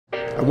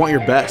I want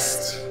your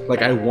best.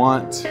 Like, I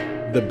want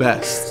the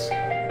best.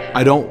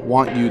 I don't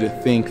want you to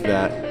think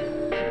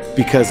that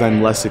because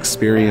I'm less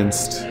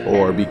experienced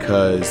or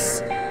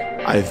because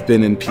I've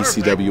been in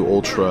PCW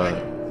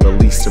Ultra the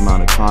least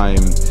amount of time,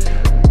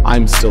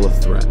 I'm still a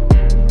threat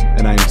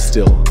and I'm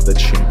still the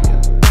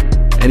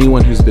champion.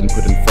 Anyone who's been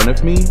put in front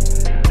of me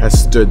has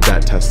stood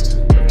that test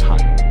of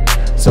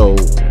time. So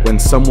when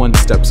someone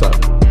steps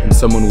up and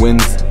someone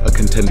wins a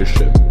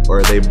contendership,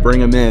 or they bring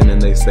him in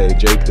and they say,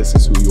 Jake, this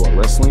is who you are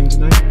wrestling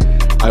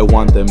tonight, I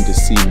want them to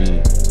see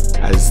me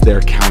as their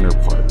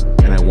counterpart,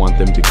 and I want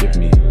them to give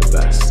me the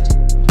best.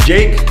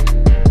 Jake,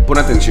 pon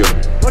atención.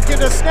 Looking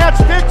to snatch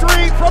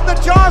victory from the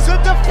jaws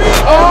of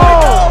defeat.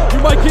 Oh! You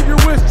might get your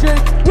wish, Jake.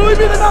 Will he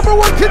be the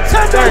 #1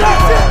 contender?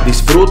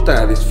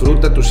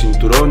 Disfruta tu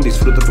cinturón,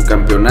 disfruta tu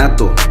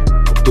campeonato.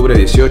 Octubre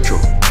 18,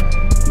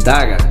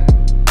 DAGA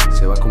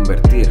se va a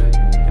convertir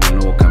en el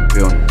nuevo campeón.